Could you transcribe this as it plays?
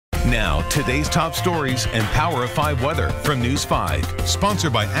Now, today's top stories and Power of 5 weather from News 5,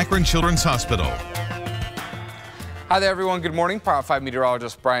 sponsored by Akron Children's Hospital. Hi there, everyone. Good morning. Power 5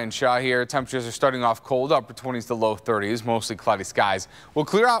 meteorologist Brian Shaw here. Temperatures are starting off cold, upper 20s to low 30s, mostly cloudy skies. We'll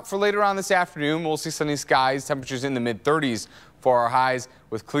clear out for later on this afternoon. We'll see sunny skies, temperatures in the mid 30s for our highs.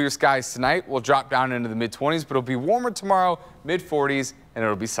 With clear skies tonight, we'll drop down into the mid 20s, but it'll be warmer tomorrow, mid 40s, and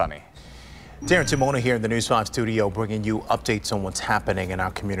it'll be sunny. Darren Timona here in the News 5 studio, bringing you updates on what's happening in our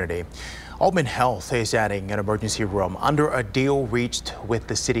community. Aubin Health is adding an emergency room under a deal reached with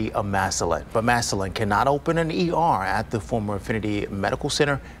the city of Massillon. But Massillon cannot open an ER at the former Affinity Medical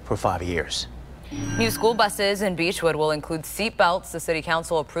Center for 5 years. New school buses in Beechwood will include seat belts. The city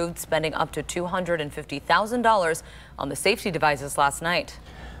council approved spending up to $250,000 on the safety devices last night.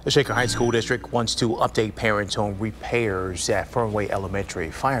 The Shaker Heights School District wants to update parents on repairs at Fernway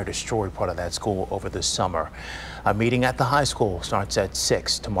Elementary. Fire destroyed part of that school over the summer. A meeting at the high school starts at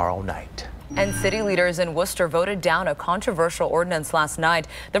 6 tomorrow night. And city leaders in Worcester voted down a controversial ordinance last night.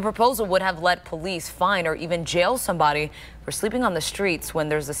 The proposal would have let police fine or even jail somebody for sleeping on the streets when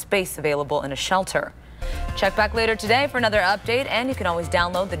there's a space available in a shelter. Check back later today for another update, and you can always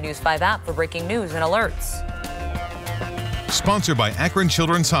download the News 5 app for breaking news and alerts. Sponsored by Akron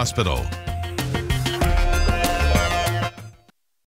Children's Hospital.